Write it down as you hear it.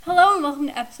and welcome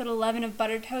to episode 11 of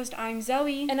Butter Toast. I'm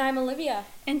Zoe. And I'm Olivia.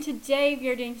 And today we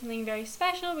are doing something very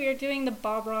special. We are doing the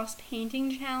Bob Ross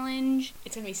painting challenge.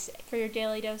 It's gonna be sick. For your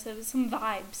daily dose of some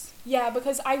vibes. Yeah,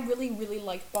 because I really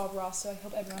like Bob Ross, so I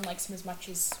hope everyone likes him as much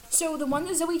as... So the one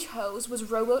that Zoe chose was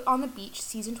Rowboat on the Beach,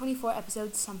 season 24,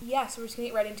 episode something. Yeah, so we're just gonna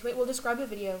get right into it. We'll describe the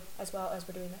video as well as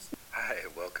we're doing this. Hi,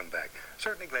 welcome back.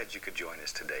 Certainly glad you could join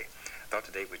us today. Thought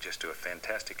today we'd just do a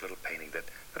fantastic little painting that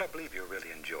I believe you'll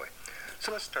really enjoy.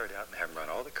 So let's start out and have them run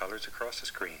all the colors across the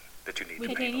screen that you need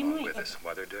to paint along with us.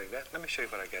 While they're doing that, let me show you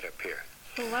what I got up here.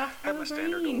 I have my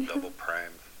standard old double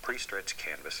prime pre-stretched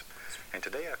canvas. And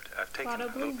today I've taken a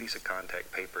little piece of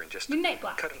contact paper and just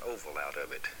cut an oval out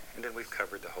of it. And then we've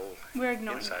covered the whole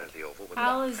inside of the oval with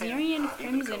Alizarin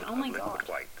crimson. Oh my god.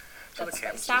 White. So the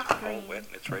canvas is all wet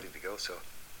and it's ready to go. So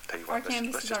tell you what,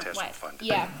 let's just have some fun today.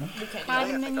 Yeah, we can. I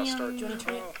think I'll start. Do you want to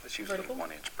turn it Let's use a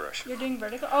 1-inch brush. You're doing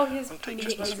vertical? Oh, his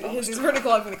is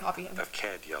vertical. I'm going to copy him. Of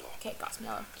cad yellow. Okay, got some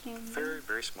yellow.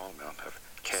 Very small amount of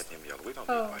cadmium yellow. We don't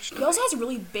need much today. He also has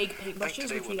really big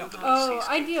paintbrushes, which we don't have. Oh,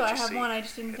 I do. I have one. I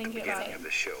just didn't think about it.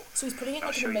 So he's putting it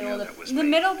like in the middle of the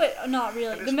middle, but not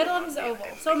really. The middle of his oval.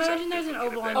 So imagine there's an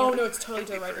oval on. Oh no, it's totally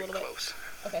to the right a little bit.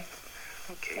 Okay.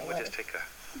 Okay, we'll just take a.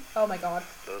 Oh my god.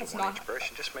 Little 1-inch brush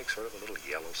and just make sort of a little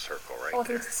yellow circle right there. Oh, I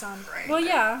think it's the sun. Well,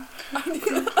 yeah.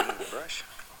 Brush.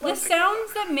 The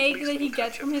sounds that he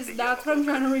gets from his, that's what I'm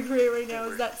trying to recreate right now,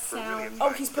 is that sound.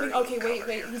 Oh, he's putting, okay,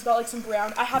 wait, he's got like some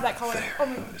brown. I have that color. Oh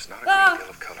my.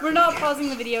 We're not pausing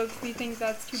the video because we think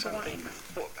that's too boring.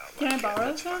 Can I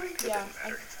borrow some? Yeah.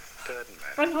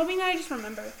 I'm hoping that I just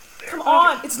remember. Come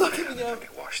on, it's not gonna be Let me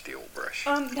wash the old brush.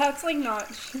 That's like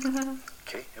not.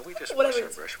 Okay, and we just wash our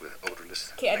brush with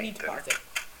odorless paint. Okay, I need to pause it.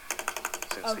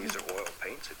 Since these are oil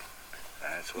paints,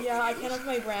 that's what I can't have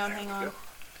my brown, hang on.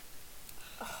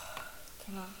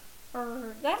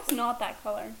 That's not that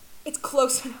color. It's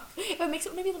close enough. It makes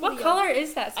it maybe a little What color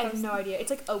is that? I have no idea. It's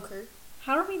like ochre.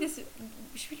 How are we this?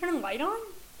 Should we turn a light on?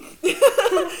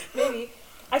 Maybe.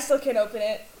 I still can't open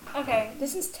it. Okay.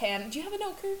 This is tan. Do you have an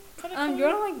ochre kind of color? You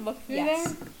wanna like look through there?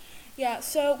 Yeah,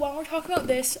 so while we're talking about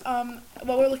this,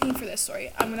 while we're looking for this,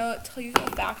 I'm gonna tell you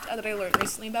a fact that I learned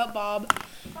recently about Bob.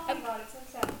 Oh my god, it's so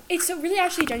sad. It's so really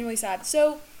actually genuinely sad.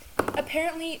 So,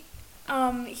 apparently,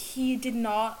 he did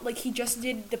not, he just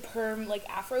did the perm,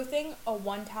 afro thing, a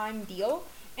one-time deal,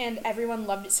 and everyone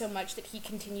loved it so much that he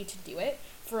continued to do it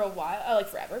for a while,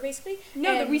 forever, basically.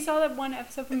 No, that we saw that one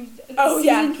episode from season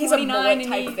 29, he's a mullet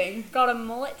type thing. Got a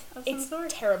mullet of some sort.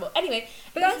 It's terrible. Anyway.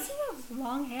 But that's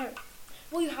long hair.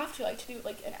 Well, you have to, to do,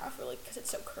 an afro, because it's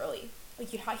so curly.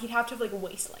 He'd have to have,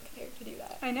 waist-length hair to do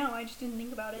that. I know, I just didn't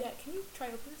think about it. Yeah, can you try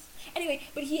open this? Anyway,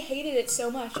 but he hated it so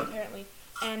much, apparently.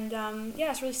 And,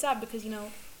 it's really sad because,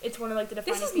 it's one of, the defining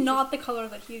features. This is not the color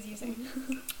that he's using.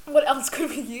 What else could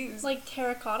we use?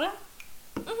 Terracotta?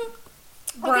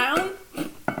 Mm-hmm. Brown?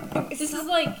 Okay. This is,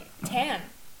 tan.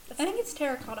 I think it's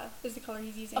terracotta is the color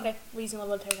he's using. Okay, we're using a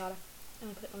little terracotta. I'm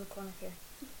gonna put it on the corner here.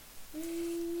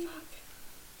 Fuck.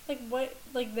 What?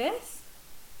 Like this?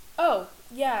 Oh,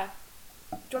 yeah.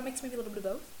 Do you want to mix maybe a little bit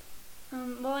of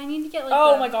both? Well, I need to get,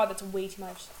 Oh my god, that's way too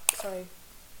much. Sorry.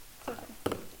 It's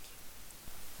okay.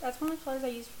 That's one of the colors I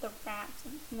use for the rats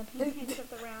in the paintings of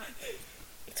the rat.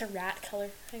 It's a rat color.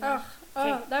 Oh,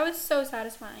 that was so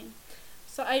satisfying.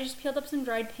 So I just peeled up some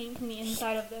dried paint from the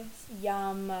inside of this.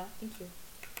 Yum. Thank you.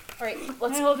 Alright,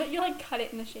 I love that you cut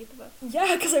it in the shape of it.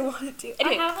 Yeah, because I wanted to.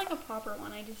 Anyway. I have a proper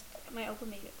one. My Opa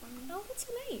made it for me. Oh, that's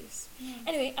so nice. Yeah.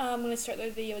 Anyway, I'm gonna start the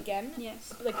video again.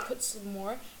 Yes. Put some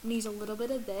more. I'm gonna use a little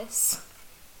bit of this.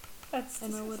 That's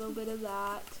and a little bit of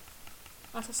that.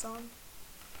 That's a song.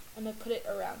 I'm gonna put it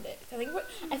around it.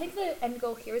 I think the end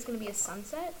goal here is gonna be a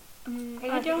sunset.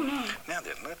 I don't know. Now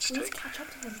then, let's catch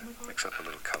up to him. Mix up a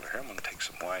little color here. I'm gonna take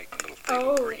some white and a little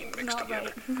phthalo green mixed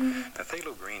together. Right. The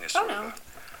phthalo green is sort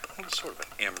of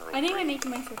an emerald. I think I'm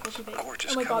making my circle too big.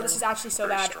 Gorgeous oh my god, this is actually so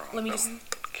bad. Let me just.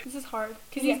 This is hard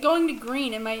because he's going to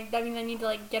green, and that means I need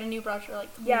to get a new brush or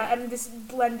Yeah, and this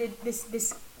blended. This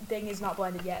thing is not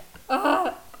blended yet.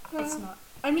 It's not.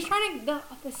 I'm just trying to.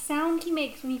 The sound he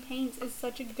makes when he paints is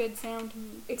such a good sound to me.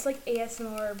 It's like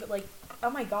ASMR, but oh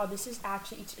my god, this is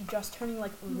actually just turning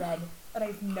red, and I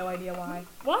have no idea why.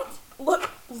 What? Look.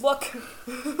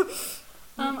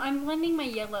 I'm blending my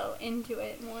yellow into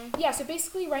it more. Yeah, so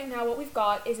basically right now what we've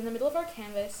got is in the middle of our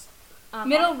canvas.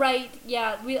 Middle right,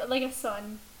 yeah, like a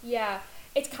sun. Yeah,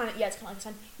 it's kind of like a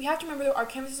sun. We have to remember that our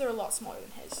canvases are a lot smaller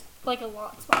than his. A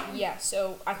lot smaller. Yeah,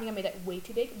 so I think I made that way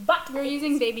too big, but we're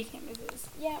using baby canvases.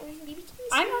 Yeah, we're using baby canvases.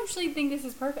 I actually think this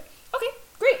is perfect. Okay,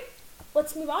 great.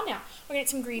 Let's move on now. We're gonna get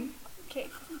some green. Okay.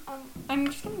 I'm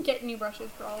just gonna get new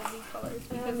brushes for all of these colors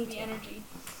because of the energy.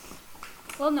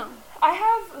 Well, no. I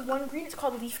have one green. It's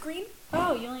called leaf green.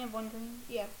 Oh, you only have one green.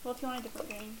 Yeah. Well, if you want a different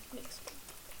green. Mix.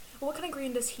 Well, what kind of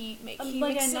green does he make? He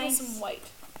Like a mixes it nice- with some white.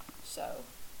 So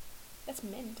that's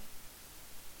mint.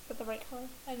 Is that the right color?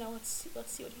 I know. Let's see what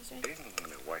he's doing. I'm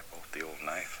going to wipe off the old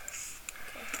knife.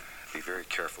 Okay. Be very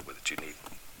careful with it. You need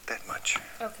that much.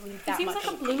 Okay, we need It that seems much.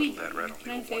 like a bluey. That right on Can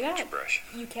the I old say 1-inch that? brush.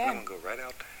 You I'm can. going to go right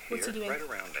out What's he here, doing? right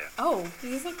around that. Oh.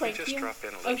 Does this look And right to just you? drop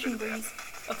in a little Ocean bit of breeze.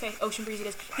 that. Okay, ocean breeze it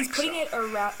is. He's Like putting so. it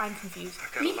around. I'm confused.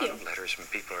 I've got Me a lot too. of letters from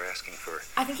people are asking for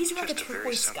I think he's doing like a just a very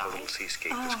turquoise simple sky. little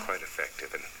seascape that's quite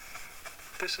effective, and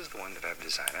this is the one that I've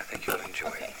designed. I think you'll enjoy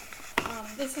Okay.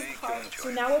 it. This is Think hard. you'll enjoy So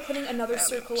it. now we're putting another And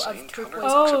circle the of same turquoise.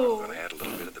 color, except Oh. I'm going to add a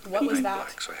little bit of the What was midnight that?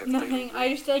 black, so I have Nothing. faded I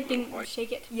just like didn't white.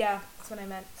 shake it. Yeah, that's what I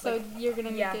meant. So Like, you're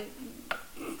gonna need yeah. to.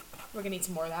 we're gonna need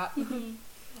some more of that. Mhm.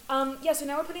 Yeah. So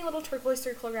now we're putting a little turquoise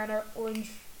circle around our orange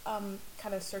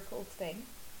kind of circle thing.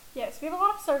 Yes, we have a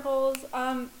lot of circles.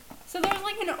 So there's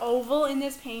like an oval in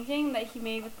this painting that he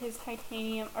made with his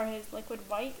titanium or his liquid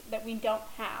white that we don't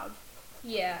have,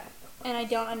 Yeah. and I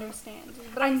don't understand.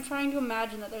 But I'm trying to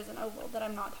imagine that there's an oval that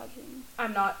I'm not touching.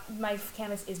 I'm not. My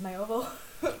canvas is my oval.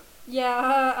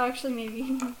 Yeah, actually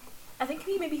maybe. I think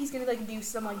maybe he's gonna like do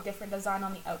some like different design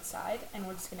on the outside, and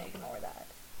we're just gonna ignore that.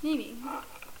 Maybe.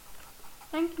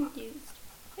 I'm confused.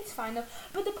 It's fine though.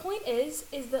 But the point is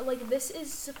that like this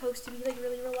is supposed to be like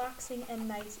really relaxing and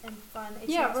nice and fun. It's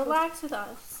Yeah, not supposed relax with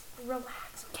us. to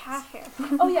relax. Cat hair.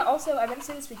 Oh yeah. Also, I meant to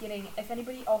say this at the beginning. If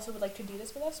anybody also would like to do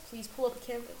this with us, please pull up a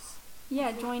canvas.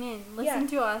 Yeah, join in. Listen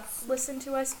to us. Listen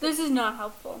to us. This is not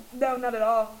helpful, No, not at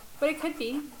all. but it could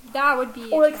be. That would be.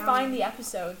 Or a like find challenge. the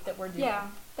episode that we're doing. Yeah,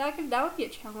 that would be a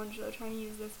challenge though. Trying to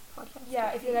use this podcast.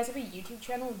 Yeah, if you guys have a YouTube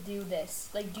channel, do this.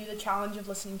 Like, do the challenge of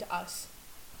listening to us.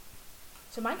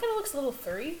 So mine kind of looks a little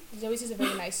furry. Zoe's is a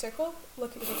very nice circle.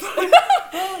 Look, it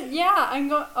looks... Yeah, I'm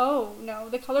going. Oh no,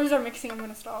 the colors are mixing. I'm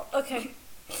gonna stop. Okay.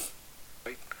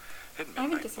 At I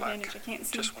have a midnight disadvantage. black. I can't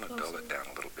see. Just want to dull closer. it down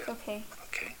a little bit. Okay,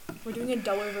 Okay. We're doing a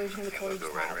duller version of the And we'll colors.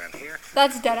 go right around here.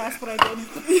 that's dead ass what I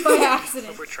did by accident.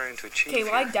 What we're trying to achieve Okay,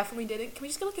 well, I here. definitely didn't. Can we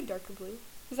just get like a darker blue?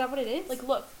 Is that what it is? Like,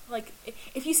 look. Like,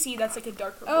 if you see, that's like a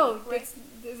darker blue. oh, right?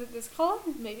 is it this color?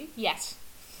 Maybe. Yes.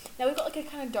 Now we've got like a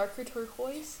kind of darker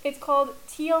turquoise. It's called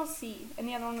TLC, and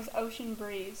the other one was Ocean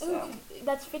Breeze. So. Ooh,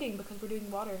 that's fitting because we're doing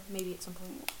water maybe at some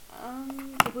point.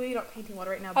 Like, we're not painting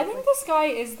water right now. I But think like, the sky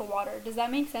is the water. Does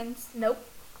that make sense? Nope.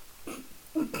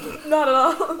 Not at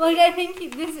all. Like, I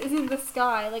think this isn't the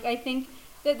sky. Like, I think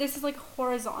that this is like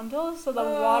horizontal, so the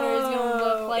water is gonna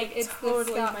look like it it's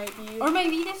totally the sky. might be. Or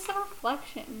maybe it's a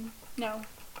reflection. No,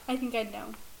 I think I'd know.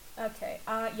 Okay.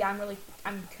 Yeah,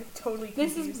 I'm totally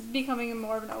This confused. is becoming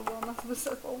more of an oval and less of a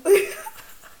circle.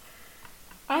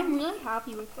 I'm really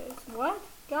happy with this. What?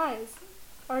 Guys,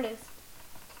 artist.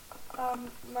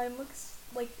 Mine looks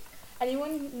like.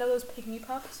 Anyone know those pygmy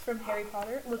puffs from Harry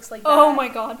Potter? Looks like that. Oh my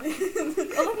god.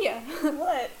 Olivia.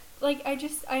 What? Like,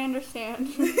 I understand.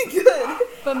 Good.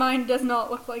 But mine does not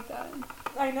look like that.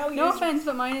 I know. No yours offense,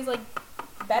 but mine is like.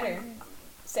 better.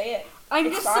 Say it. I'm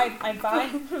It's just. fine. I'm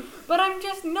fine. But I'm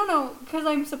just. No, because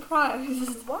I'm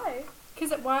surprised. Why?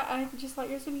 Because why I just thought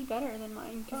yours would be better than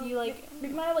mine. Because you like.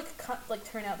 Maybe mine like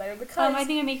turn out better because. I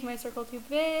think I'm making my circle too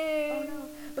big. Oh no.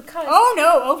 Because. Oh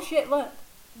no! Oh shit! Look,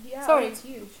 Yeah. Sorry. It's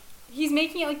huge. he's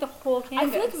making it like the whole canvas.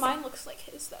 I feel like mine looks like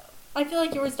his though. I feel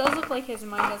like yours does look like his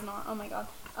and mine does not. Oh my god.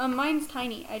 Mine's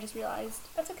tiny. I just realized.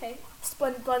 That's okay. Just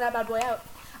blend that bad boy out.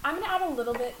 I'm gonna add a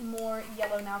little bit more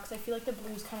yellow now because I feel like the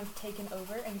blue's kind of taken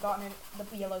over and gotten in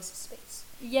the yellow's space.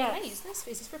 Yes. Can I use this?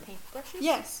 Is this for paintbrushes?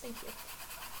 Yes. Thank you.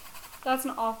 That's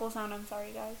an awful sound. I'm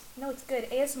sorry, guys. No, it's good.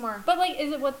 ASMR. But like,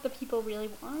 is it what the people really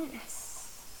want?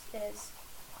 Yes, it is.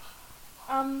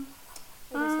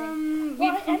 What was I saying? We've Well,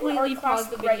 I'm in completely art class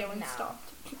paused the right video and now.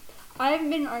 stopped. I haven't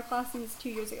been in art class since 2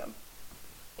 years ago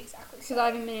Exactly. because I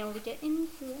haven't been able to get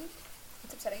into it.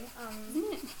 It's upsetting.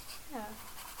 Isn't it? Yeah.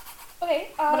 Okay.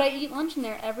 But I eat lunch in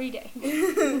there every day.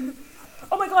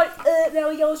 Oh my god. Now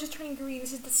yellow's just turning green.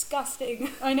 This is disgusting.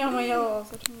 I know my yellow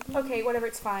also turned green. Okay, whatever.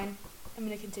 It's fine. I'm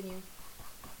gonna continue.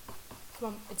 Come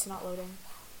on. It's not loading.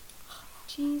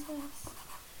 Jesus.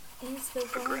 Is the one?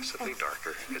 Progressively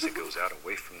darker as it goes out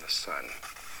away from the sun.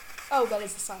 Oh, that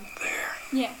is the sun. There.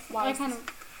 Yes. Why I is kind this-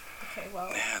 of. Okay. Well.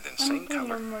 Yeah, then I'm same putting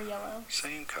color. on more yellow.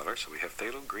 Same color, so we have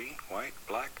phthalo green, white,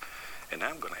 black, and now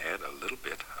I'm going to add a little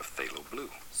bit of phthalo blue.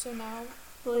 So now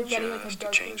Blue. we're getting like a Just to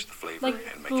darker. change the flavor Like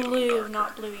and make it a little blue, darker.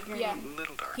 not bluey green. Yeah. A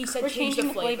little darker. He said We're change changing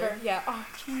the the flavor. flavor. Yeah. Oh,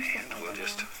 Change the And flavor we'll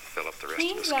just now. fill up the rest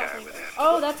Change of the that sky flavor. with that.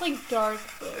 Oh, that's like dark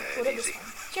blue. That What is easy.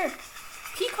 this? Sure.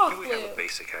 Peacock Here we have a blue.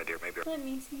 basic idea, maybe. Let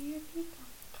me see your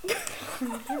peacock.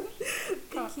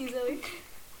 Thank you, Zoe.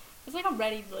 It's like a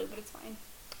ready blue, but it's fine.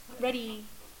 Ready.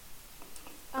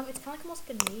 It's kind of like almost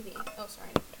like a navy. Oh, sorry.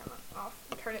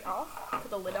 Turn it off. Put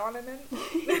the lid on and then.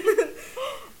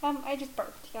 I just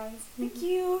burped, guys. Thank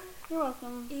you. You're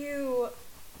welcome. Ew.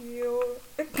 You're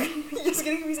just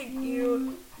getting me saying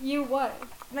ew. You what?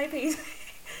 My face.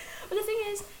 But the thing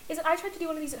is that I tried to do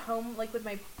one of these at home, like with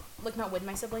my, like not with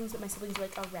my siblings, but my siblings were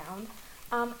like around.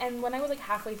 And when I was like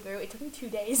halfway through, it took me 2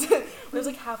 days. When I was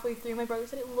like halfway through, my brother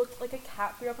said it looked like a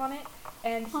cat threw up on it,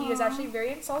 and he was Aw. actually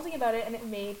very insulting about it, and it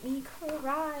made me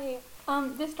cry.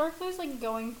 This dark blue is like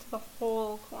going to the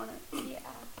whole corner. Yeah,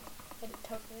 it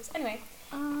totally is. Anyway,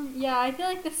 Yeah, I feel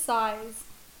like the size.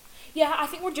 yeah, I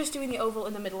think we're just doing the oval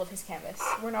in the middle of his canvas.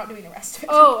 We're not doing the rest of it.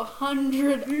 Oh,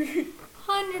 100.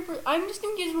 I'm just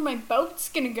confused where my boat's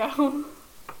gonna go.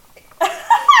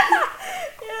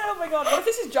 Yeah, oh my god, what if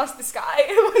this is just the sky?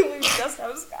 We just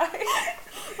have sky.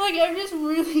 Like, I'm just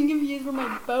really confused where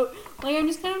my boat. Like, I'm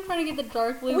just kind of trying to get the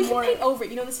dark blue We can more. paint over it.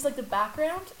 You know, this is like the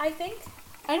background, I think.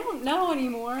 I don't know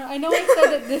anymore. I know I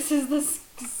said that this is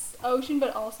the ocean,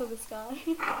 but also the sky.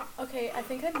 Okay, I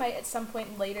think I might at some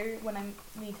point later when I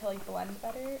need to like blend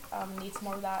better, need some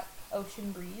more of that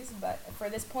ocean breeze. But for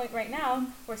this point right now,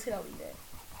 we're just gonna leave it.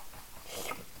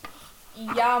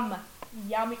 Yum,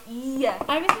 yummy.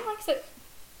 I was like so.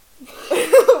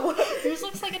 Yours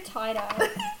looks like a tie dye.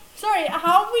 Sorry,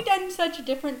 how have we done such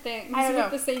different things I don't with know.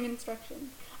 the same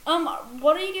instruction?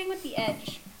 What are you doing with the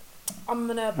edge? I'm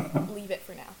gonna leave it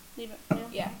for now. Leave it for now.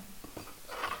 Yeah.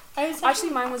 I was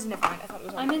Actually, mine wasn't fine. I thought it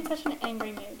was. I'm in such an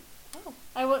angry mood. Oh.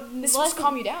 I would This just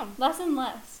calm you down. less and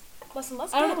less. Less and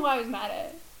less. I don't Good. know why I was mad at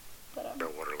it, but The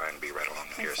water line be right along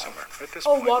here somewhere. At this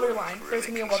Oh, point, water we're line. not There's really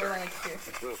gonna be a water concerned. line like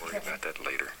here. We'll worry about that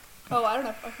later. oh, I don't know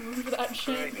if I can remember that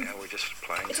shit. Right now, we're just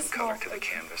applying It's a some color small to the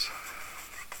ocean. canvas.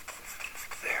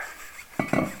 There.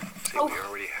 See, Oh, we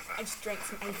already have I just drank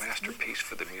some a ice. masterpiece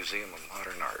for the Museum of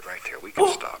Modern Art right there. We can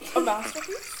stop. A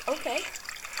masterpiece? Okay.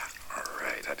 All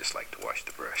right, I just like to wash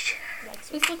the brush.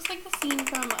 This looks like the scene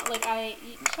from like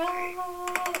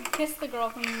Kiss the Girl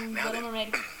from Now Little then.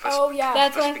 Mermaid. Oh yeah.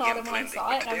 That's what I Let's thought begin of when I blending.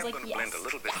 saw it. But I today was I'm like, going to blend yes. a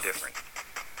little bit different.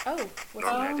 Oh. What's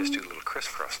Normally, I just Um, do a little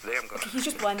crisscross. Today, I'm going to He's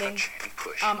just blending. touch and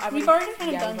push. We've already kind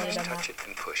of yeah, done we've already this. done Touch it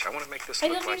and push. I want to make this I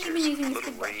look thought we like should be there's using this little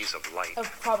toothbrush. rays of light Oh,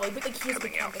 probably, but like he has the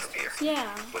coming out canvas. from here.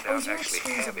 Yeah. Without you have actually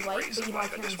streams of having light, rays but of you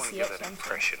light. might I just can't want to see give it, that so I'm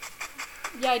impression.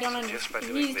 Yeah, I don't Just by understand.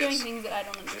 doing He's doing this, things that I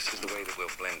don't This is understand. the way that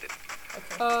we'll blend it.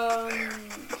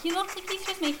 Okay. He looks like he's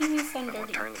just making his son I'm going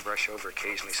dirty. to turn the brush over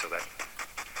occasionally so that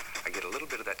I get a little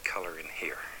bit of that color in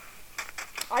here.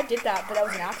 I did that, but that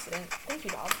was an accident. Thank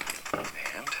you, Bob.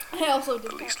 And I also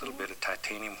did the least that. little bit of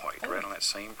titanium white right on that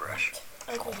same brush.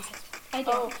 I like what he said. I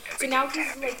Oh, don't. so now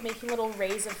he's like making little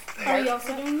rays of Are light. you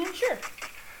also doing that? Sure.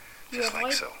 You Just have like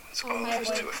white? so. That's all I there have is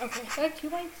to white. it. Okay. I have 2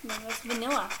 whites. No, that's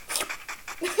vanilla.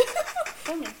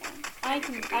 Don't make that. I You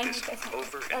can. can I do make this this.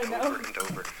 over I and know. over and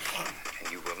over,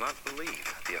 and you will not believe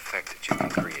the effect that you can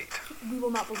create. We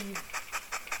will not believe.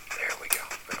 There we go.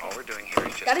 But all we're doing here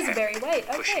is just That is tapping very white.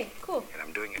 and pushing. Okay, cool. And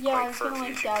I'm doing it Yeah, I quite was gonna firmly,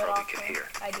 like as you dab it probably off. can But hear.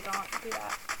 I did not do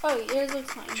that. Oh, yours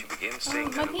looks fine. But you begin seeing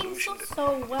my that paint's illusion still that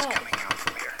so is wet. coming out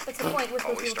from here. That's the point. We're supposed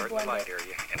Always to be able start to in the blend light it.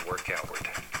 area and work outward.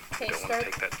 Okay, We don't want start. to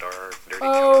take that dark, dirty Oh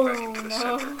color back into the no.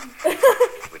 center.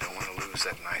 We don't want to lose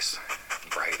that nice,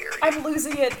 bright area. I'm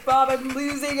losing it, Bob. I'm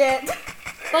losing it.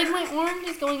 Like my orange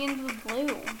is going into the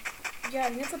blue. Yeah,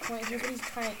 and that's the point. Here's what he's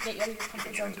trying to get you out of your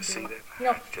comfort zone Beginning to to see do. that? You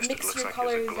know, Just it mix looks your like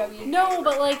there's a colors, glow Zoe. No,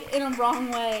 but like in a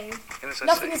wrong way. And as I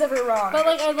Nothing say, is ever wrong. But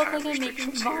like I some look time like I'm making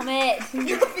restrictions here. vomit.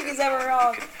 Nothing is ever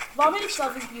wrong. can Vomit do this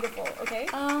itself for is beautiful, okay?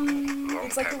 long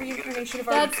It's like a time, you get it reincarnation of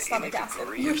to our That's- any stomach acid.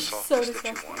 degree You're of so softness that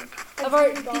you disgusting. wanted. Of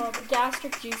our Bob.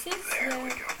 gastric juices. There we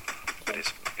go. But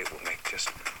it will make just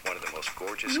one of the most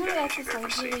gorgeous You know skies that's you've just ever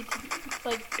like seen. really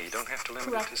like And you don't have to limit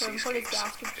it correct to term for his seascapes.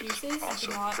 gastric It's juices.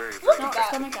 also not. very, Look very at not that.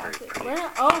 stomach very acid. pretty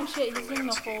Where? Oh shit, for he's doing the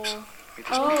landscapes. whole. We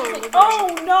just Oh, want to look make at Oh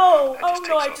no! That Oh just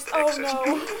no! I takes just. off the Oh excess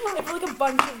no! I feel like a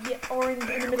bunch of orange in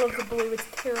There the we middle of go. the blue. It's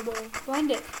terrible.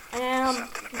 Blend it. I am.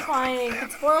 Something I'm about crying. that.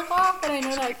 It's 4 o'clock, and I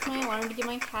know that's my alarm to get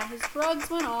my cat. His drugs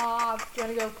went off. Do you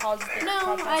want to go pause the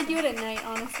No, podcast? I do it at night,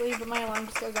 honestly, but my alarm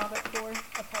just goes off at 4.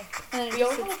 Okay. And then it We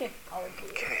just only sits- have like an hour to do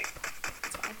it. Okay,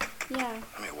 It's fine. yeah.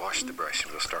 let me wash the brush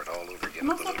and we'll start all over again I'm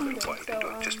with a also little bit of hungry, white. And do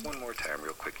so, it just one more time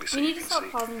real quickly so We you need to can stop see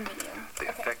pausing the video. the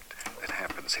effect that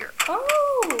happens here.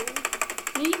 Oh!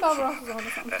 Maybe Bob Ross is on to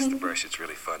That's the something. brush it's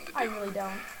really fun to do. I really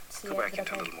don't see Go it, back but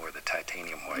into a okay. little more of the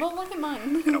titanium white. Well, look at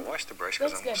mine. And I'll wash the brush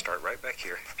because Looks I'm going good. to start right back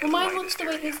here Well, in the mine looks lightest the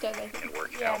way area his does, I think. and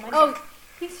work Yeah, outward. mine Oh,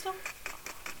 he's still.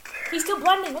 He's still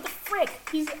blending. What the frick?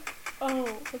 He's. Oh,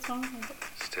 what's wrong with him?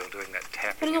 Still doing that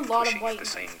tapping Putting a and lot of pushing white at the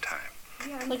same time.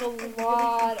 Yeah, I'm Like a really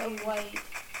lot of confused. white.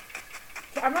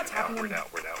 Yeah, I'm not tapping Outward, them.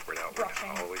 outward, outward, outward. Brushing.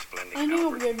 Always blending I knew a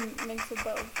outward. weird mix of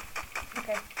both.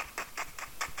 Okay.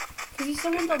 Because you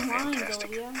still want the Isn't that lines, fantastic?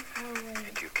 Olivia. Oh, right.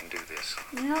 And you can do this.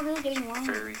 You're not really getting lines.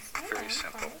 Very, Okay, very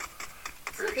simple. alright.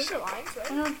 Very Those are simple. lines, I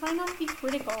right? know, try not to be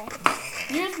critical.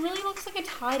 Yours really looks like a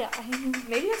tie-dye.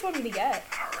 Maybe that's what I'm gonna get.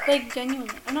 All right. Like, genuinely.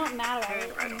 I'm not mad about And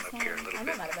it. right I'm on just up here a saying. little I'm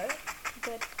bit. not mad about it.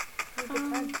 Good. Have a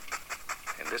good time.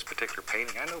 In this particular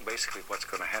painting, I know basically what's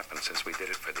going to happen since we did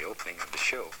it for the opening of the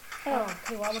show. Oh,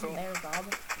 okay, well I wasn't So- there,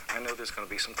 Bob. I know there's going to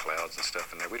be some clouds and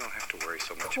stuff in there. We don't have to worry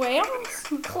so much Quails? about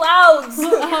it in there. Clouds!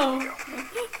 Oh.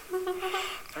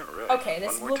 All right. Okay,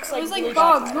 this One more looks time. I was Blue like,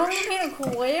 dot Bob, you letters. want me to paint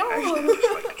a quail? Actually, I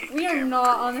just like to keep We the are camera not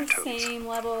crew on their the toes. same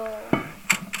level.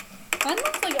 Mine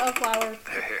looks like a flower.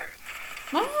 There.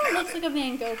 Mine looks like a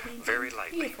Van Gogh painting. Very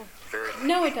lightly. Beautiful. Very lightly.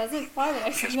 No, it doesn't. Why would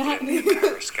I say Just that? blend the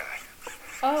entire sky.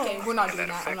 Oh. Okay, we're not And doing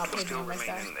that that. I'm effect not will painting still on my remain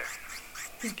sky. in there.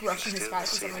 He's brushing his Still sky for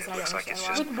see some that. reason. I It don't looks like it's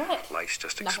understand why. just With what? light's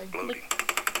just Nothing. exploding.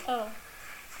 Oh.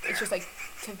 It's just like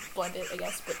to blend it, I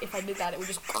guess. But if I did that, it would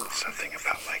just. Something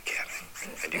about like that.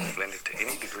 And you can blend it to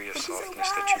any degree of This is so softness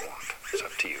that bad. you want. It's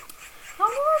up to you. How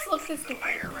do I look this The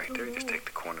layer right there, just take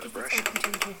the corner of the It's brush. open to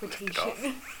Lift it off.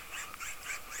 interpretation.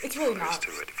 It's really There is not.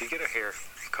 to it. If you get a hair,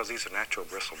 because these are natural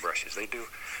bristle brushes, they do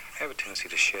have a tendency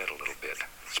to shed a little bit,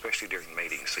 especially during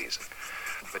mating season.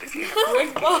 But if you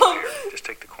have hair, just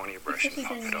take the corner of your brush and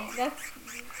Especially pop it during off. That's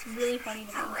really funny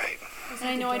to me. All right. And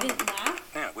I know I didn't laugh.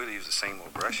 Now we'll use the same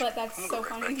old brush. But that's I'm so gonna go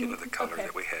right funny. back into the color Okay.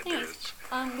 that we had there. Thanks.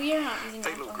 It's We are not using a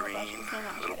natural little hair green, brushes. I'm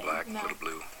not a little kidding. black, a No. little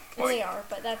blue, They white. are,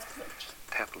 but that's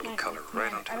Tap a little Mine- color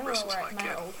right Mine- onto I the don't know bristles where like mine are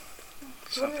that. old.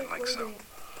 Something like so.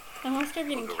 unless they're We'll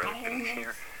getting go cat right hair up in in there.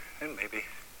 here, and maybe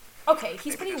Okay,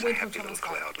 he's putting a there's a wind happy tunnel on little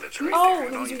the sky. cloud lives right Oh, there. And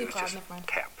he all was you doing do is cloud, just never mind.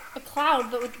 tap, A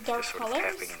cloud, but with dark just sort of colors.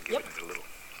 tapping and Yep. giving it a little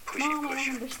pushy Mom, I push.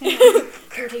 don't understand.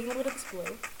 You're taking a little bit of this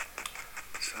blue.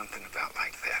 Something about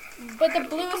like that. But the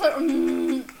blues are.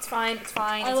 It's fine, it's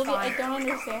fine, I it's love it. I fine. don't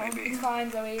There we go. understand. Maybe. It's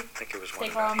fine, Zoe. I think there was Stay one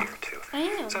about calm. here too. I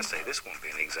am. So I say this won't be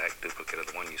an exact duplicate of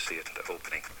the one you see at the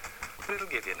opening, but it'll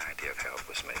give you an idea of how it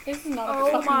was made. This is not a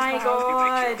Oh fucking my cloud. You make god.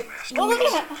 your own masterpiece. Well, look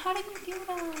at that. How did you do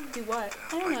that? Do what?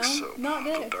 I don't Like know. so. Not A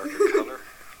little good. darker color.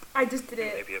 I just did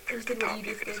it. Maybe up I here just at the did what top you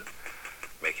you just can did.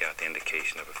 make out the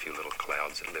indication of a few little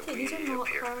clouds that live Okay, these are way not up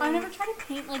here. clouds. I never tried to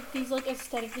paint like these like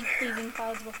aesthetically pleasing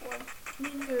clouds before.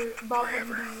 Neither. Bob, what do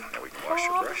Wherever. you do? Now we can wash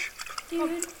your Bob. brush.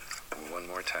 Dude. And one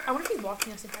more I time. wonder if he's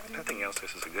watching us in heaven. Nothing else.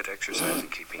 This is a good exercise in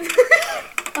keeping you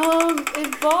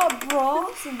If Bob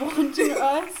Ross wanted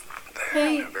us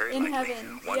paint very in lightly.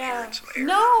 heaven. One here Yeah. and some air.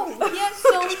 No, he has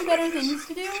so Just many better blend this. things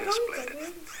to do. Just No, he blend it.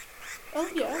 doesn't. Oh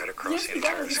yeah. Right across Yes, the he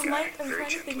entire does. sky. I'm Very trying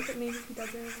to gently. think that maybe he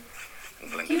doesn't.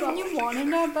 And blend You, it all you want him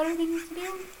together. to have better things to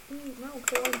do? No,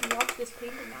 because I want to watch this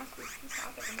painting masterpiece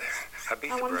happen. There. I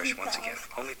beat I the wanna brush be once proud. again,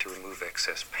 only to remove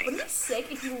excess paint. Wouldn't it be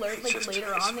sick if you learned It's like just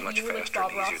later it's on that much you were like faster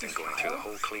Bob and easier Ross's than going through the child?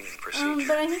 whole cleaning procedure.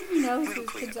 But I think he knows We'll who his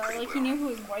clean kids it are. pretty Like he well. knew who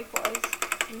his wife was.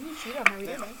 You didn't cheat on her, we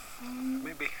didn't.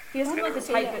 Maybe He doesn't maybe like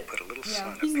the we'll type that. put a little Yeah. sun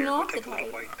up He's here. We'll not take the a little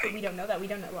type. white But paint. we don't know that. We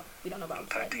don't know Bob's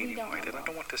type. Titanium don't white, know and I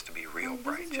don't want this to be real this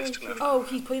bright, is just really enough. Oh,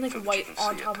 he's putting like So that white you can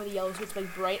on see top it. of the yellow, so it's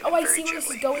like bright. And Oh, I very see where this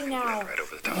gently, is going you can blend now. right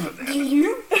over the top of that. Do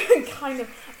you? Kind of.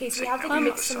 Okay, so we See, have to now we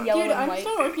mix got the some sun. yellow Dude, and I'm white.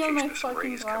 still working on my There's some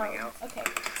fucking rays coming clouds. out. Okay,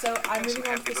 so I'm Got moving some on to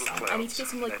happy the little sun. I need to get clouds.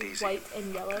 some like That easy. white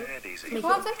and yellow. That easy. Make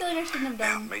Clouds I feel like I shouldn't have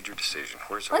Now, done. major decision.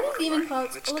 Where's our Are these water even line?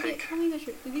 clouds? Let's Look at, take tell me the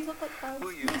truth. Do these look like clouds?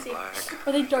 We'll use Let me see. black,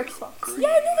 Are they dark spots? green. Yeah,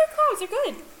 I know they're clouds. They're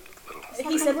good.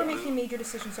 little, He said we're making major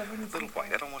decisions, so everyone needs little to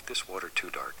white. I don't want this water too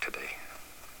dark today.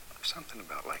 Something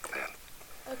about like that.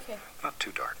 Okay. Not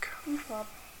too dark. No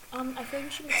problem. I feel like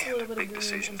we should mix a And little bit of big green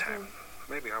decision into. time.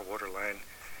 Maybe our water line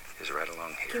is right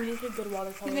along Okay, here. we need a good He's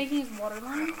watercolor. making his water Right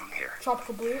line. along here.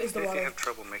 Tropical blue is the If you water. have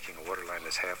trouble making a water line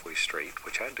that's halfway straight,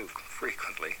 which I do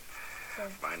frequently, Okay.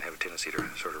 mine have a tendency to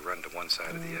sort of run to one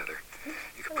side or the other.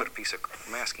 You can put a piece of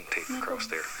masking tape across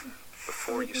there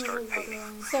before you start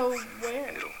painting, So and where?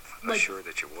 it'll Like, assure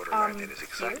that your water line is here?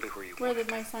 exactly where you Where want did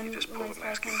it. my son? You just my pull the son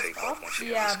masking kind of tape stop? off once you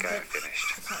Yeah, have the sky but-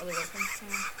 finished. It's not really working.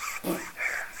 So.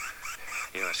 There.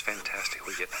 You know, it's fantastic.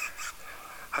 We get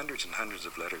hundreds and hundreds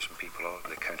of letters from people all over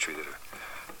the country that are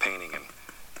painting,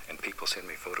 and people send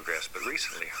me photographs. But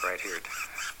recently, right here at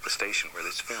the station where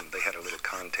this filmed, they had a little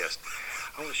contest.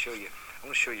 I want to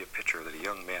show you a picture that a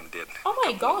young man did. Oh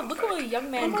my God! Look at what a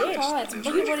young man Oh my did. God. Lives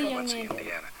Look right at what a here in young Muncie, man did.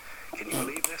 Indiana. Can you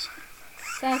believe this?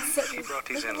 That's so, He brought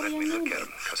these look in at and what let a me young look man at did.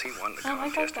 them because he won the Oh, I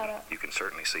fucked contest. that up. You can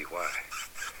certainly see why.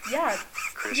 Yeah,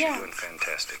 Chris, Yeah. you're doing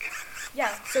fantastic.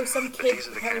 yeah. So some But kid these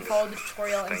are the apparently kind of followed the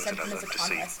tutorial and things sent that I him as a love to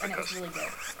see contest, and it was because really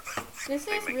good. This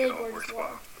They is make really it all gorgeous worthwhile.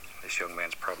 water. This young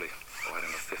man's probably, I don't know,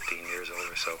 15 years old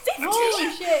or so.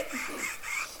 Holy shit!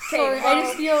 Sorry, I well,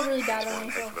 just feel really bad It's on one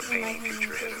heck of myself a in my painting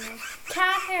future ahead of hands. him.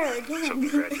 Cat hair So again.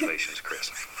 congratulations,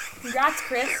 Chris. Congrats,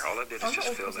 Chris. There, all I did is just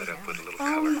fill that up with a little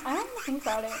color. I don't wanna think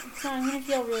about it. So I'm gonna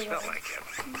feel really Smell weird. like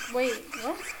heaven. Wait,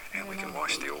 what? And we can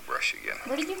wash the old brush again.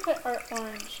 Where did you put our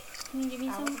orange? Can you give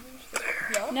me some?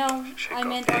 There. No, Shake I off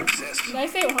meant the our. excess. Did I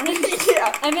say orange?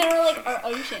 Yeah. I meant our like our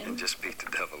ocean. And just beat the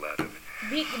devil out of it.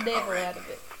 Beat the devil out of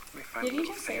it. Let me find Did a you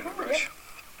little just say fan that? brush.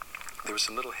 There were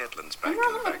some little headlands back I'm in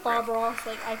not the like Bob background. Ross.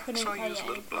 Like I couldn't So tell I you use a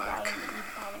anything little about black, him. You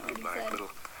haven't little already black, said. little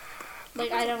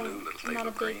Like I blue, don't. little I'm not a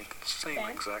little big. green. Same fan.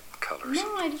 exact colors.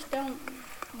 No, I just don't.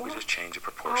 We What? just change the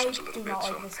proportions I a little do bit not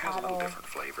so like it this has a at little all. different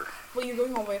flavor. Well, you're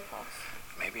going all the way across.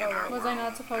 Maybe in our Was world, I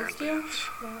not supposed there to? lives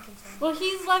No, I don't think so. Well,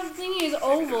 he's left thinking is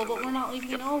oval, but we're not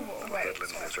leaving an oval. a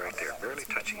headland lives right there, barely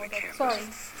touching the canvas.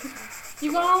 Sorry.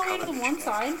 You got all the way to the one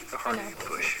side. The harder you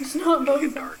push, It's not both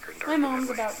get sides. darker and darker. My mom's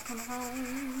that way. about to come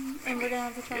home, and we're gonna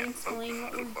have to try and explain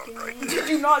what little bump we're right doing. Did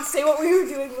you not say what we were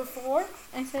doing before?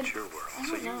 I said, It's your world, I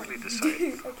so don't you know. really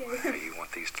decide Okay. how you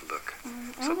want these to look. I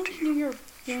It's don't up to think you knew you. you were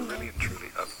It's doing really it. and truly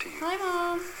up to you. Hi,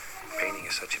 Mom. Painting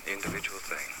is such an individual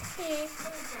thing, Hey.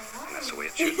 and that's the way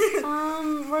it should be.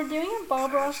 We're doing a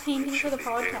Bob Ross It painting for should the be.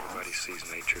 podcast. Everybody sees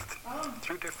nature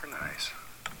through different eyes.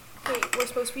 Wait, we're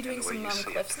supposed to be doing And the way some you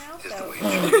see clips it now, is the so. way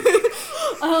it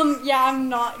should be. Yeah, I'm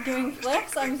not doing Just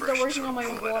flips. take I'm the still brush working on my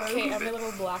and pull it water. out. Okay, I'm a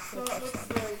little black for the clips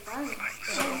then. Like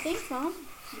so. Thanks, Mom.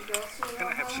 And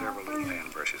I have several little fan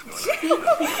brushes going on. Take a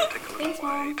little Thanks,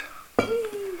 Mom. white, a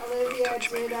Olivia,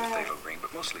 touch maybe did of phthalo green,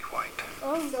 but mostly white.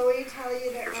 Oh, Zoe tell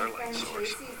you that Here's my our light friend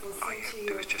source. Tracy All you have listened to to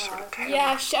do your is just sort of podcast? tap.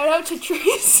 Yeah, shout out to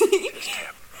Tracy. Just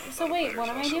tap. so wait, what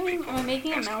am I doing? Am I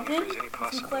making a Asking if mountain? there's any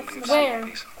possibility of Where? seeing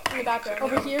these In the background. paintings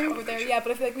Over that here? are on Over there, television. yeah,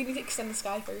 but I feel like we need to extend the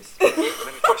sky first. The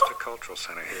Minnetonka Cultural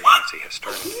Center here in Nancy has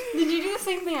started. Did you do the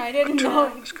same thing I did? A tour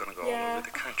No. that's going to go all Yeah. over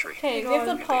the country. Okay, we have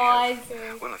to And they pause.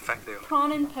 Well, in fact, they'll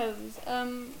Prawn and pose.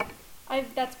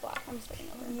 That's black. I'm starting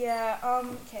over. Yeah,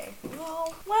 okay.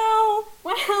 Well,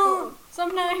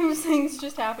 Sometimes things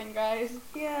just happen, guys.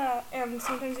 yeah, and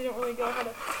sometimes they don't really go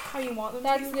how you want them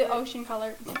That's to. the but ocean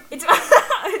color. It's,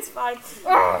 it's fine.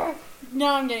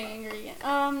 Now I'm getting angry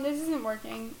again. This isn't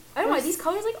working. I don't know why these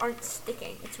colors like aren't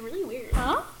sticking. It's really weird.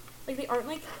 Huh? Like they aren't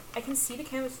like I can see the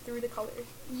canvas through the colors.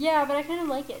 Yeah, but I kind of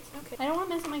like it. Okay. I don't want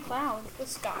to mess up my clouds. The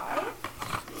sky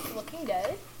looking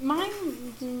good. Mine,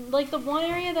 like the one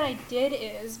area that I did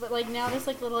is, but like now this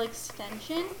like little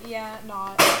extension. Yeah,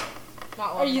 not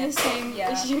Are long you the yet. same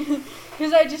Yeah. issue?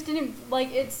 Because I just didn't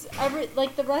like it's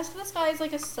like the rest of the sky is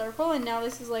like a circle, and now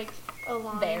this is like a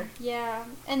line. There. Yeah,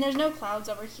 and there's no clouds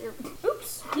over here.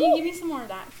 Oops. Can you give me some more of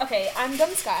that? Okay, I'm done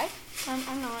sky.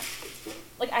 I'm not.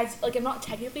 I'm not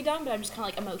technically done, but I'm just kind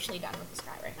of like emotionally done with the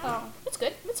sky right now. Oh, It's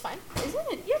good. It's fine.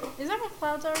 isn't it? Yeah. Is that what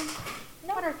clouds are?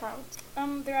 No. What are clouds?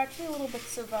 They're actually little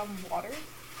bits of water.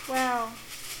 Wow.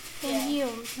 Thank Yeah.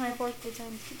 you, my fourth grade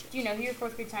science teacher. Do you know who your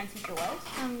fourth grade science teacher was?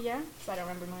 Yeah. So I don't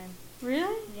remember mine.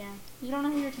 Really? Yeah. You don't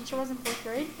know who your teacher was in fourth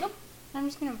grade? Nope. I'm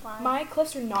just gonna buy. My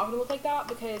clips are not gonna look like that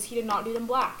because he did not do them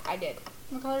black. I did.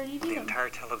 What color do you do the them? entire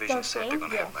television Dark set. blue? They're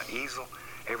going to Yeah. have an easel,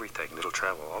 everything. It'll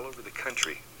travel all over the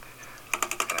country.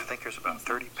 And I think there's about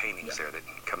 30 paintings there that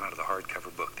come out of the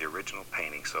hardcover book, the original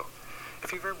painting. So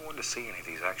if you've ever wanted to see any of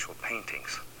these actual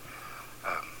paintings,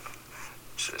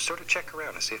 sort of check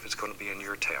around and see if it's going to be in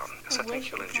your town. Because I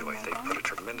think you'll enjoy it. They put a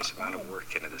tremendous amount of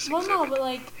work into this Well, no, exhibit. but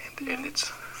like, And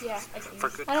it's Yeah, I can. for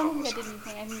good I don't think cause. I did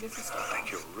anything. I think this is I think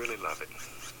stuff. you'll really love it.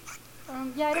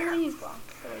 Yeah, I don't There. want to use block.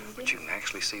 The way you But do. you can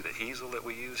actually see the easel that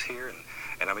we use here.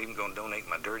 And I'm even going to donate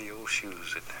my dirty old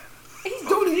shoes that He's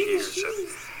over the donating years his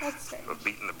shoes. That's strange. of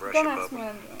beating the brush Don't above ask me them.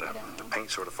 what I'm doing. I don't The know.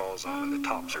 paint sort of falls on and the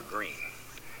tops are green.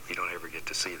 You don't ever get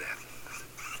to see that.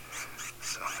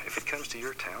 So if it comes to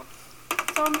your town,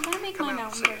 So I'm gonna make come my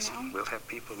out and mountain see right us. now. We'll have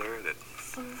people there that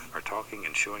are talking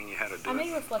and showing you how to do I made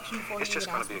a it. reflection before It's you just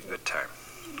even going to asked be a me good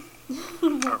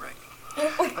time. All right.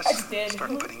 I Let's just did.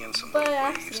 start putting in some By little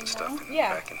waves accident, and stuff in,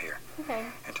 Yeah. back in here. Okay.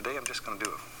 And today I'm just going to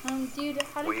do Dude,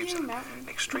 how did you waves do a in mountain? an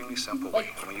extremely simple way.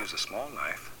 I'm going to use a small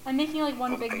knife. I'm making like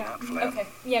one Hold big paint out mountain. flat. Okay.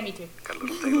 Yeah, me too. Got a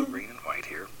little phthalo green and white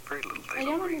here. Very little I phthalo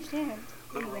don't green. understand.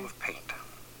 A little roll of paint.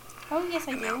 Oh yes,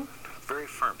 I And now, do. very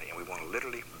firmly, and we want to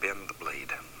literally bend the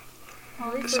blade. Oh,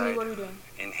 Really, Decide what are we doing?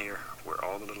 in here where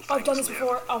all the little I've things done this live.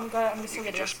 before. Oh my god, I'm just You so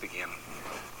can good at this. just begin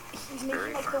He's very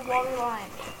making like the firmly. water line.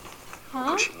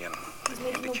 huh? pushing in He's the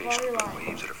making a indication water of the line.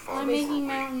 waves that are I'm falling making far away.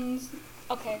 mountains.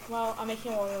 Okay, well, I'm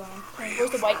making a water line. Real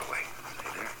Where's the far white? away.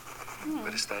 See there?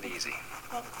 But it's that easy.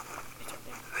 Oh, it's right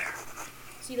there. There.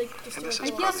 So you like just And do this like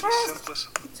is a feel probably the stressed. simplest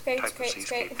It's okay, it's type of okay, it's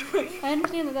seascape to okay. make. I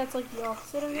understand that that's like the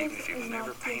opposite of Even this. if you've Is never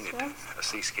not feel painted stressed, a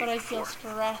seascape but I feel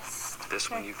before, stressed. this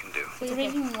one Okay. you can do. So you're okay.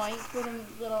 making white with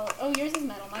a little. Oh, yours is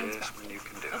metal. Mine's This not. one you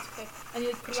can do. That's okay. And you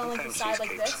like put it on like the Sometimes side like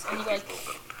seascapes this, and you are go like.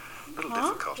 people, but Little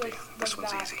Huh? difficulty. Like This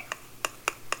one's that. easy.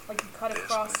 Like you cut This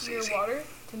across one's your easy. water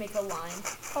to make a line.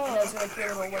 Oh. And those are like your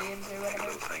There we little go. waves or Few whatever.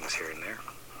 little things here and there.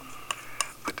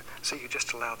 But see, you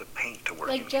just allow the paint to work.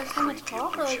 Like and just on the create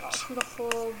top or like illusions. through the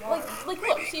whole water? Like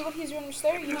Maybe. look, see what he's doing just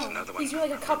there? Maybe You there's know, another one. he's doing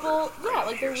like a couple, yeah, Right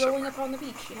like they're here rolling somewhere. up on the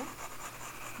beach, you know?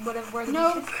 Whatever, where the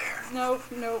No. beach is. There. Nope,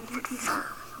 nope. But firm.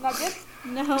 Not good?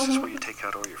 No. This is where you take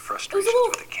out all your frustrations little-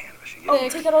 with a canvas. You get Oh,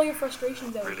 Thick. take out all your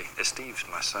frustrations out. really. As Steve,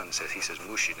 my son, says, he says,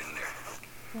 "Moosh it in there."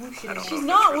 Whoosh it I in don't there. She's know.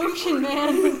 not That's really whooshing, word.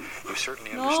 man. You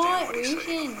certainly Not understand what he's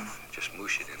saying. whooshing. Just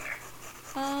moosh it in there.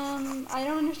 I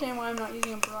don't understand why I'm not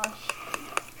using a brush.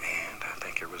 And I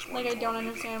think there was one Like, I more, don't maybe.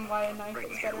 understand why a knife Right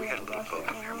in is here. better We than had a a little brush boat right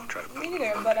in here. now. We'll try to put Me a neither,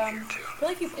 little but boat in here, too. I feel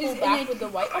like you pull Is- back and with the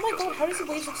white. Oh my god, how does the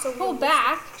waves look so Pull realistic?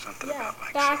 back. Something Yeah. about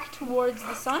like Back towards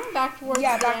the sun, back towards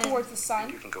Yeah, the back end. towards the sun,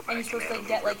 You can go and back you're supposed to and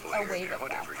like, add get like ripple a here and wave there, of that.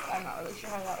 whatever you I'm not really sure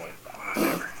how that works though.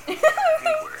 whatever.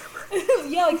 Wherever.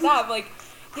 Yeah, like that, but, like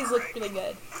his looked really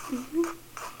good.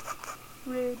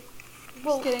 Rude.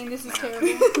 Well, Just kidding, this is terrible.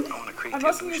 I want to create I'm the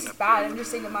not saying this illusion is of bad, blue. I'm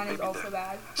just saying that mine is Maybe also the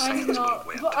bad. Mine sand is a little not.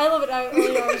 wet. But I love it. I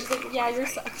was just like, yeah,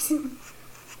 yours sucks. I And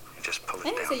just pull it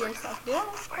didn't say downward. yours sucked, did I?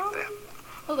 Like that.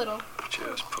 A little.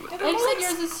 Just pull it I down. just said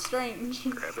yours is strange.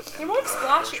 Grab it. They're and more push,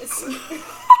 splashes. pull it.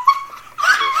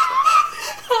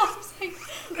 I was like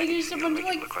there's just a bunch of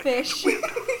like fish.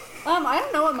 I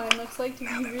don't know what mine looks like to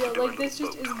be real. Like this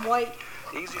just is white.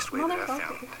 The easiest way that I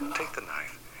Motherfucker. found, take the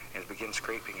knife and begin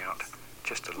scraping out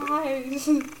just a little Guys.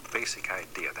 basic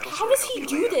idea. That'll How sort of does help he you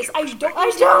do lay out this? your I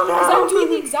perspective. don't because I'm doing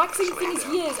the exact same Just thing lay as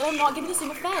it he out. is, and I'm not getting the same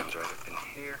Here it effect. comes right up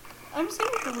in here. I'm just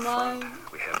gonna do mine.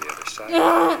 We have the other side.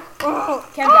 Oh,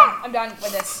 Okay, I'm done. I'm done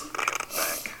with this.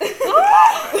 We have the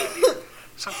back.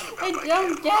 Something I about like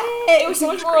don't that. get it. It was so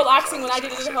much more relaxing when I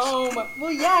did it at home.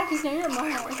 Well, yeah, because now you're at my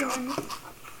house.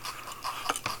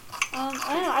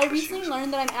 I don't know. I recently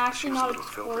learned that I'm actually not a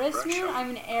Taurus moon. I'm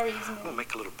an Aries We'll moon.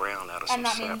 make a little brown out of And some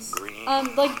that sap means- green.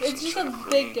 Like it's some just sap a green,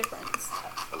 big difference.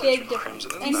 a Big little difference.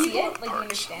 crimson, And You see people, it? Like you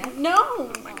understand? no,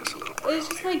 Make us a little it's brown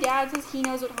just here. my dad says he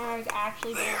knows what time I was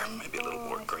actually There, born. maybe a little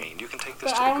more green. You can take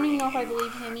this But to I the don't even green know if I hue,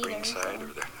 believe him either. green side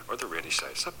So. or the reddish side.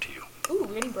 It's up to you. Ooh,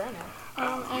 we're getting brown now.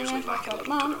 I'm usually gonna like talk it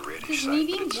about a little Mom. to the reddish Does side, me but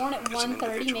being it's- born at it's an 1:30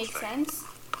 individual make thing. sense?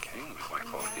 Okay, let me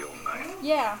wipe off the old knife.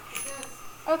 Yeah.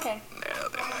 Okay. Now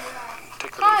then,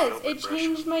 take a Guys, little it velvet brush.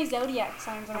 changed my zodiac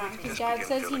signs around can because just Dad begin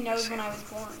says he filling knows this when in. I was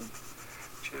born.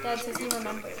 Just Dad says he begin filling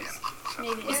remembers. it in.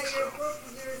 Something Maybe. like Yeah, so. your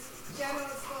Jenna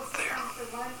was supposed to come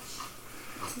for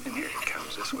lunch. And here it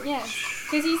comes this way. Yes.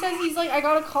 Because he says he's like, I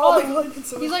got a call. Oh my God, it's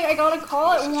so He's like, I got a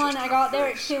call This at is 1. just I a got there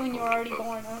very at 2 and you were already simple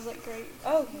born. I was like, great.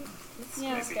 Oh,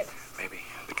 Yeah. Maybe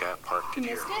the guy parked You it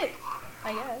here. missed it.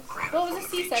 I guess. Ran Well, up it on was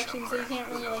a the beach C-section, so you somewhere. can't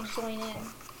really like join in.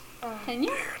 Oh. Can you?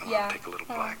 There, and Yeah. we'll take a little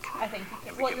Oh. black I think you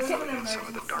and can. begin filling in some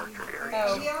of the darker areas.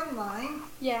 Oh. Is she online?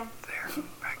 Yeah. There,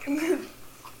 back in there.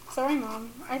 Sorry, Mom.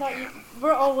 I thought you.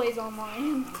 We're always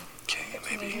online. Okay, Did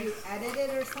maybe you edit it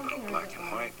or something? Or black is it and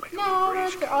live? white. Make a No, little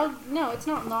that's grayish I'll, color. no, it's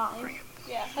not Bring live. it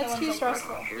Yeah, That's no too one's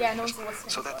stressful. right on here. Yeah, no one's listening.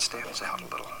 So that stands out a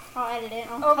little. I'll edit it.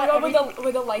 I'll Oh my cut god, everything.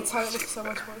 with the lights on, it looks so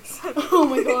much worse. Oh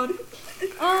my god.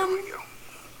 There we go.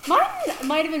 Mine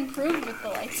might have improved with the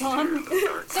lights on.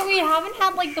 So we haven't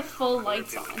had like the full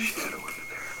lights on. Shadow under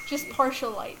there. Just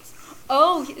partial lights.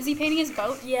 Oh, is he painting his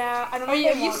boat? Yeah, I don't know. Or if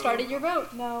have I you want started to. your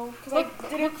boat? No, because What- I what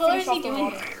didn't color finish is he off the doing?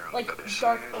 water. Here on Like the other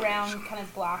dark side, brown, some kind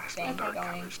of black thing dark going.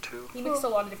 colors too. He mixed a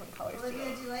lot of different colors Olivia,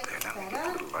 together. do you like There, now we get a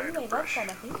feta? little Ooh, I lighter love brush. that,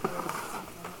 I think.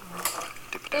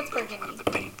 Dip it That's in a little burgundy. of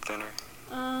the paint thinner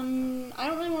I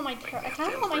don't really want my I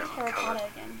kind of want my terracotta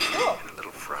again. Cool. and a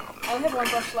little frown. I only have one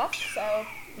brush left, so I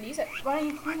can use it. Why don't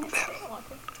you clean it? I don't want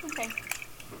to. Okay.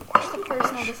 Watch It's a the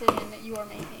personal decision that you are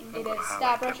making. It is.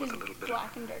 That brush with is a little bit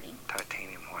black and dirty.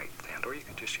 titanium white and or you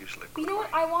can just use liquid You know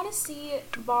what? white. I want to see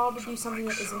Bob do something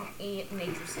that isn't a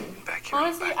nature scene. Back here in the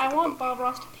Honestly, back I of the want boat. Bob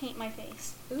Ross to paint my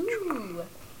face. Ooh.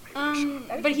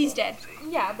 Maybe But he's dead.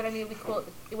 See? Yeah, but I mean, it'd be cool.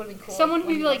 It would have been cool. Someone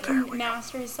when who he like was- can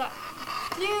master his style.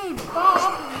 Dude,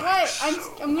 Bob, what?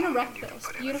 I'm gonna wreck You can this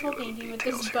put in a beautiful few little painting with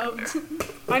this details boat. here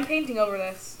and I'm painting over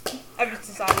this. I've just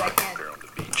decided I can't. there on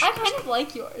the beach. I kind of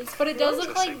like yours, but it does look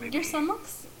Just say like maybe- your son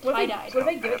looks What if I- tie-dyed. what if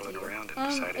I give it Paddle to you? around and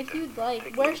decided If to you'd like.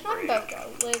 take a Where should little my break.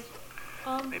 boat go? Like,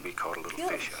 Maybe he caught a little Feel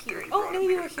like fish out here. there. He Oh, brought maybe him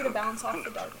we here were to here to cook. balance off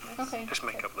the darkness. okay. Just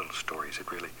make up little stories.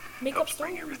 It really Make helps up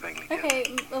bring stories. everything together.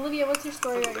 Okay, Olivia, what's your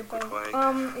story about your Liquid boat? white. Well,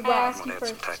 I I asked want you to add first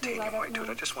some because I titanium don't white to it.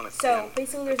 know. I just want to So, thin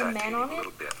basically there's the a man titanium on a it.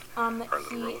 little bit. Or a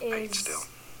little He paint is still.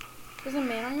 There's a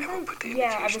man on And your we'll boat? put the Yeah, I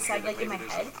indication beside here like that in my maybe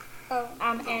head. Oh.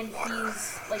 And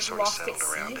there's he's like sort of lost at settled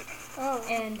around sea, it. Oh.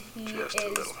 and he Just a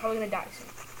is little. probably gonna die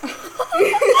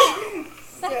soon.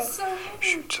 That's so weird.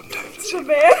 Shoot, sometimes it's The even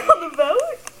man on the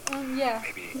boat? Yeah.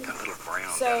 Maybe a little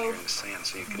brown So, down here in the sand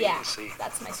so you can Yeah, even see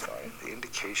that's my story. the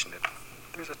indication that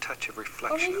there's a touch of Or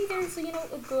reflection maybe of there's,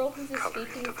 a girl who's color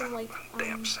escaping into from, the like,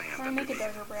 damp sand Try and make it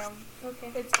underneath. darker brown.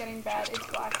 Okay. It's getting bad. Just a It's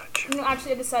little black. touch. No,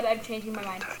 actually, I decided I'm changing my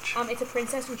mind. Touch. It's a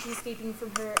princess and she's escaping from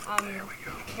her, There we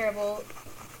go. terrible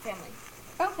family.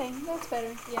 Okay, that's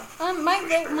better. Yeah. My Push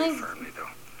very my firmly though.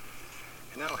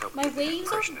 And that'll help my give the waves are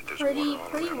impression that there's pretty water all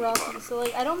pretty around the rocky. bottom. So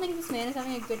like I don't think this man is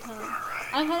having a good time. Alright.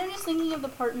 I'm kind of just thinking of the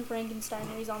part in Frankenstein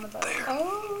where he's on the boat. There.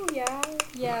 Oh, yeah.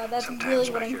 Yeah, that's Sometimes really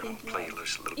back what I'm here thinking. I'll play of.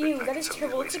 loose a little Ew, bit. that back is in some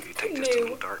terrible. ways It's if a you take just a little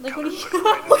canoe. dark Like color, when you put it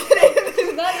right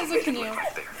in that is a there. canoe.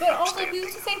 Right there. But Now also, standing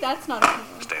who's to say that's not a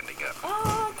canoe? Standing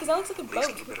up. Because that looks like a At least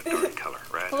a boat. little bit of dark color,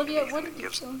 right? Olivia, underneath, what and it did you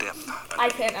gives do? depth. I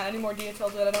can't add any more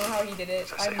details, but I don't know how he did it.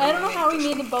 As I say, I don't know how he This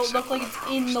made the boat look like it's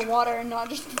in the water and not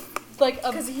just like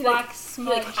a Because he black like,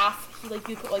 smudge.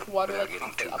 you put like water Without like getting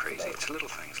half too up the crazy, boat. it's little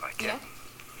things like Yeah. that.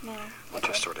 No. Will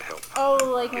just sort of help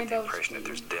Oh, like my give the boat. impression that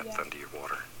there's depth Yeah. under your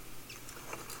water.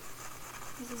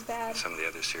 This is bad. Some of the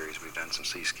other series we've done some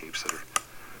seascapes that are,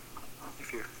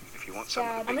 if you want Sad. some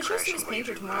of I'm the big gonna show crashing this waves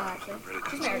painter around, tomorrow, actually. it really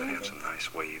She's does married. have some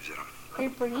nice waves in them. Are you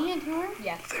bringing it to her?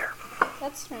 Yeah. There.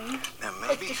 That's strange. Now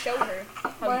Like maybe, to show her how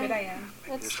Why? good I am.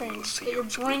 maybe That's there's a little strange sea that you're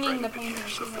oats that we bringing bring the up in here.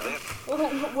 painting So to for her.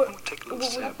 that, What? we'll take a little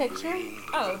what- sap picture? green, a little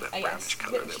Oh, bit of that I brownish guess.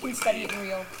 color But that she we can study made, it in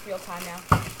real time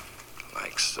now.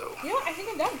 like so. You know what? I think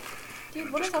I'm done. Dude,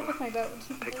 I'm what is just up with my boat?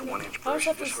 Take a 1-inch How much brush and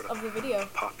left just is sort of the video?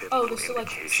 pop in a Oh, little there's still like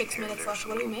indication 6 here and minutes there, left. some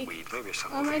What do you little make? weed, maybe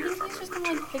some I over think here if I he's just remember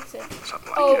gonna like to. fix it. Something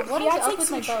like Oh, that. What he is adds up like with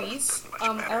some my boat? trees. Much I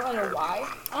don't better, know however you why.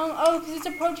 want. Because it's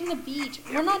approaching the beach.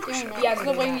 Yeah, We're not push doing it. that. Yeah, the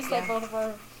we're way doing we that, set yeah. both of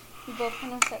our, we both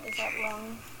kind of set this up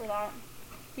wrong for that.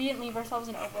 We didn't leave ourselves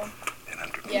an oval. And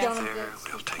underneath Yeah. We don't have there, the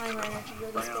we'll take time a or little energy or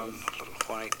the brown, space. a little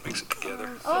white, mix it together.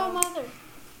 Oh, mother!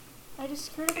 I just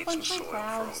screwed up a Need some bunch of soil my for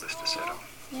all clouds. this to sit on.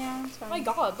 Yeah, it's Oh fine. my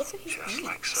god, look at his Just feet.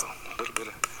 like so. A little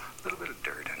bit of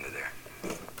dirt under there.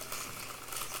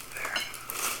 There.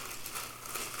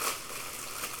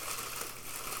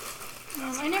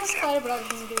 I never decided what I was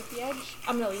going to do with the edge.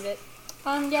 I'm gonna leave it.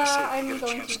 Yeah, Just so you I'm get a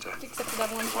going chance to, to except for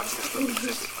that one Watch this time. little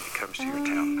exhibit when it comes to your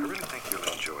town. I really think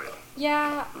you'll enjoy it.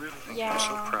 Yeah, I really think you'll be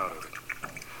so yeah. proud of it.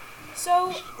 So,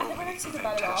 I So think we're many gonna say goodbye to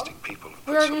Bob. fantastic people have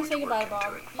We're put so gonna much say work goodbye, into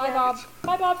Bob. it. Bye, Yeah. Bob.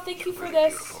 Bye, Bob. Thank you for Really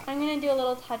this. beautiful. I'm gonna do a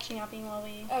little touching upping while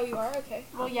we. Oh, you are? Okay.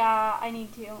 Well, yeah, I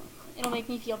need to. It'll make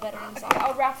me feel better Okay, inside.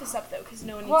 I'll wrap this up though, because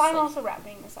no one needs Well, to. I'm also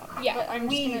wrapping this up. Yeah, but I'm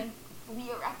just gonna. we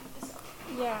are wrapping this up.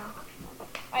 Yeah.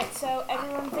 Alright, so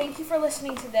everyone, thank you for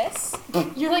listening to this.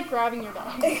 You're like grabbing your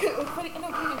bag. Put it, no,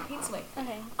 give me the paint away.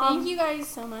 Okay. Um, Thank you guys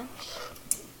so much.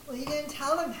 Well, you didn't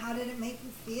tell them. How did it make you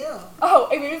feel? Oh,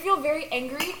 it made me feel very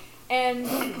angry, and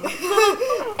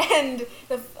and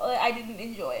I didn't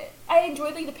enjoy it. I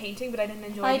enjoyed like the painting, but I didn't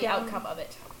enjoy I the don't. outcome of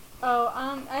it. Oh,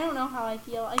 I don't know how I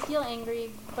feel. I feel angry,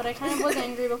 but I kind of was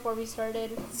angry before we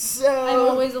started. So I'm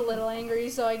always a little angry,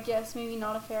 so I guess maybe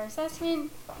not a fair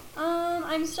assessment.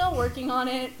 I'm still working on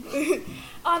it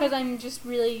because I'm just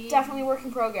really definitely work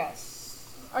in progress.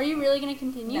 Are you really gonna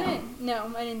continue No. it?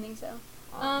 No, I didn't think so.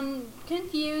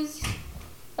 Confused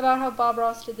about how Bob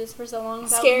Ross did this for so long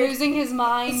without Scared. losing his I'm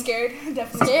mind. scared,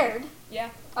 definitely Scared. Yeah.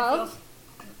 Of?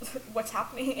 I feel what's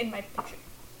happening in my picture.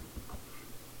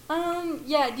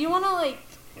 Yeah. Do you want to like?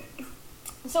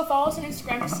 So follow us on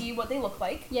Instagram to see what they look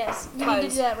like. Yes, we need to do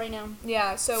Cause- that right now.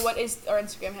 Yeah. So what is our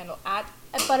Instagram handle? At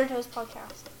Butter Toast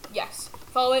Podcast. yes.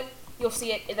 Follow it. You'll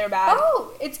see it. They're bad.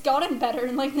 Oh, it's gotten better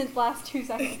in like the last 2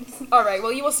 seconds. All right.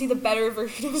 Well, you will see the better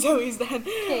version of Zoe's then.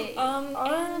 Okay. Au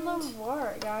and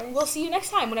revoir, guys. We'll see you next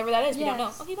time, whenever that is. We don't know.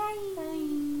 Yes. Okay. Bye. Bye.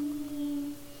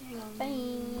 Hang on.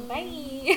 Bye. Bye.